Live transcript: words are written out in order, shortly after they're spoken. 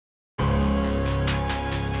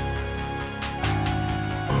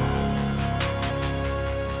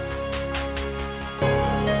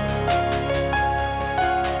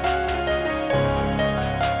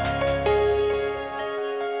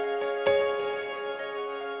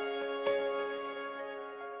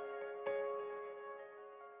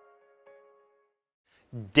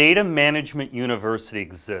Data Management University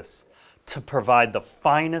exists to provide the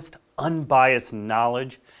finest, unbiased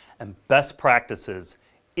knowledge and best practices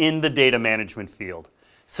in the data management field.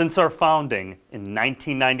 Since our founding in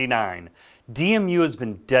 1999, DMU has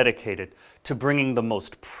been dedicated to bringing the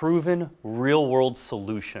most proven real-world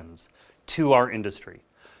solutions to our industry.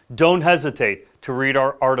 Don't hesitate to read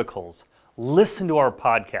our articles, listen to our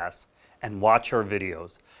podcasts, and watch our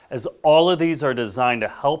videos, as all of these are designed to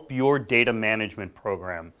help your data management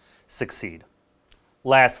program succeed.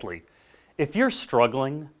 Lastly, if you're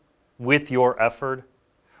struggling with your effort,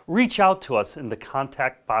 reach out to us in the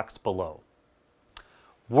contact box below.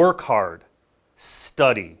 Work hard,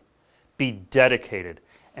 study, be dedicated,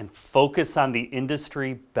 and focus on the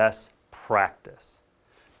industry best practice.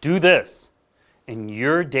 Do this, and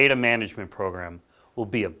your data management program will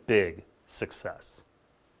be a big success.